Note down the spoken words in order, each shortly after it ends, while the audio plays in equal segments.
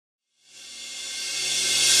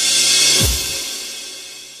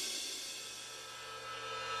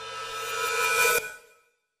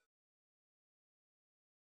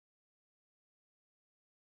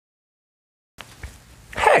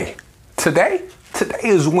Today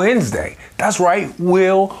is Wednesday. That's right,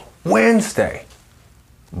 Will Wednesday.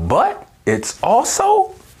 But it's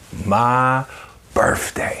also my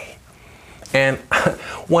birthday. And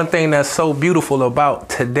one thing that's so beautiful about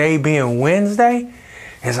today being Wednesday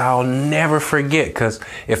is I'll never forget, because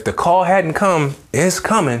if the call hadn't come, it's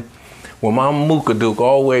coming. Well, my Mookadook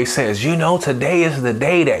always says, you know, today is the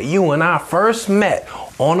day that you and I first met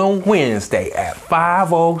on a Wednesday at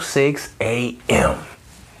 5:06 a.m.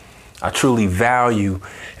 I truly value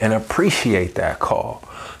and appreciate that call.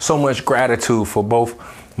 So much gratitude for both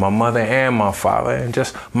my mother and my father, and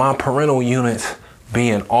just my parental units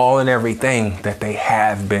being all and everything that they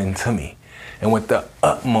have been to me. And with the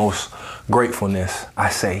utmost gratefulness, I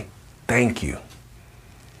say thank you.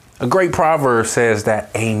 A great proverb says that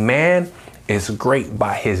a man is great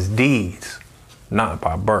by his deeds, not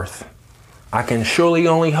by birth. I can surely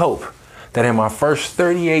only hope that in my first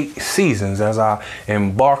 38 seasons, as I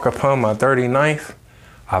embark upon my 39th,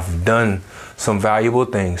 I've done some valuable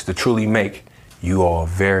things to truly make you all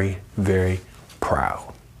very, very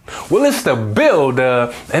proud. Well, it's the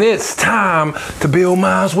builder, and it's time to build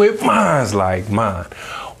minds with minds like mine.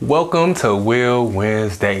 Welcome to Will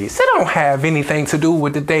Wednesdays. It don't have anything to do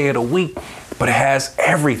with the day of the week, but it has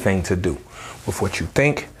everything to do with what you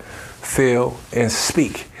think, feel, and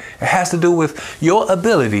speak. It has to do with your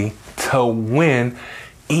ability to win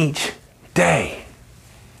each day.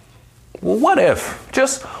 Well, what if,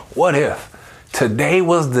 just what if, today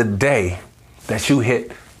was the day that you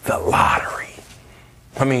hit the lottery?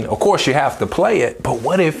 I mean, of course you have to play it, but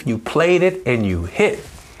what if you played it and you hit?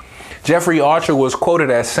 Jeffrey Archer was quoted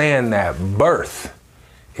as saying that birth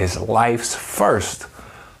is life's first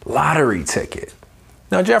lottery ticket.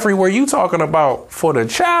 Now, Jeffrey, were you talking about for the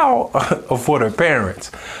child or for the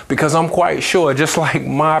parents? Because I'm quite sure, just like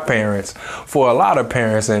my parents, for a lot of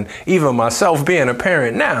parents, and even myself being a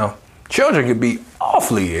parent now, children can be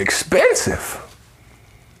awfully expensive.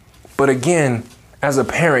 But again, as a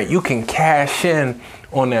parent, you can cash in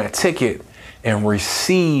on that ticket and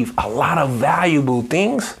receive a lot of valuable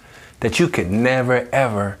things that you could never,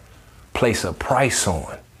 ever place a price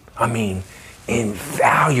on. I mean,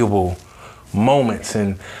 invaluable moments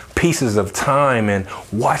and pieces of time, and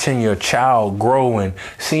watching your child grow and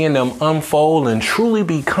seeing them unfold and truly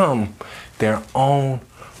become their own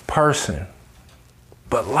person.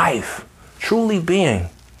 But life truly being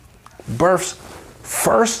birth's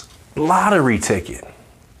first lottery ticket.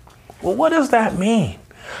 Well, what does that mean?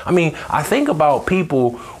 I mean, I think about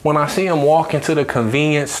people when I see them walk into the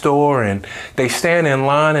convenience store and they stand in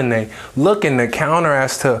line and they look in the counter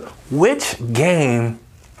as to which game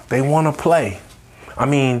they want to play. I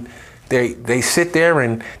mean, they sit there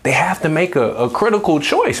and they have to make a critical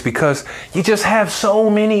choice because you just have so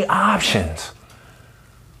many options.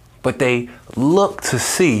 But they look to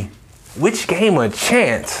see which game of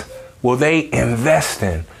chance will they invest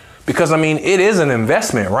in. Because, I mean, it is an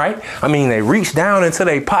investment, right? I mean, they reach down into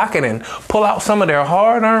their pocket and pull out some of their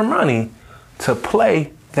hard-earned money to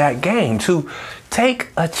play that game, to take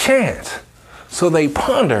a chance. So they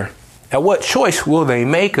ponder at what choice will they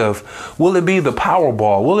make of, will it be the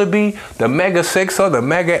Powerball? Will it be the Mega 6 or the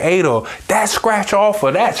Mega 8 or that scratch off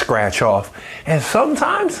or that scratch off? And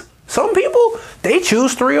sometimes, some people, they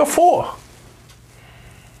choose 3 or 4.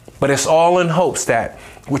 But it's all in hopes that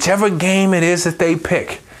whichever game it is that they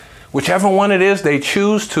pick, whichever one it is they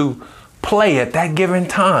choose to play at that given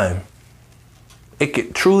time, it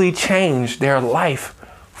could truly change their life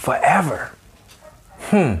forever.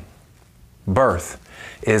 Birth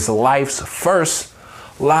is life's first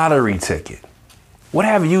lottery ticket. What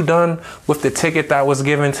have you done with the ticket that was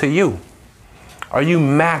given to you? Are you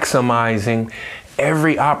maximizing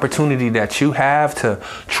every opportunity that you have to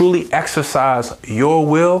truly exercise your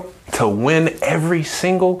will to win every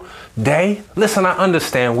single day? Listen, I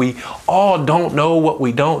understand we all don't know what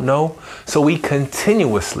we don't know, so we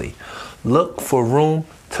continuously look for room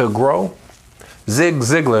to grow. Zig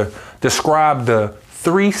Ziglar described the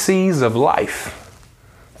 3 C's of life.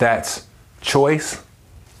 That's choice,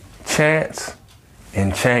 chance,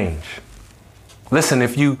 and change. Listen,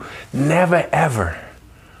 if you never ever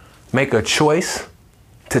make a choice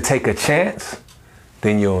to take a chance,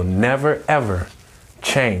 then you'll never ever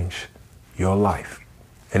change your life.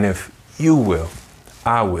 And if you will,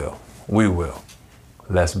 I will, we will,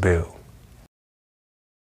 let's build.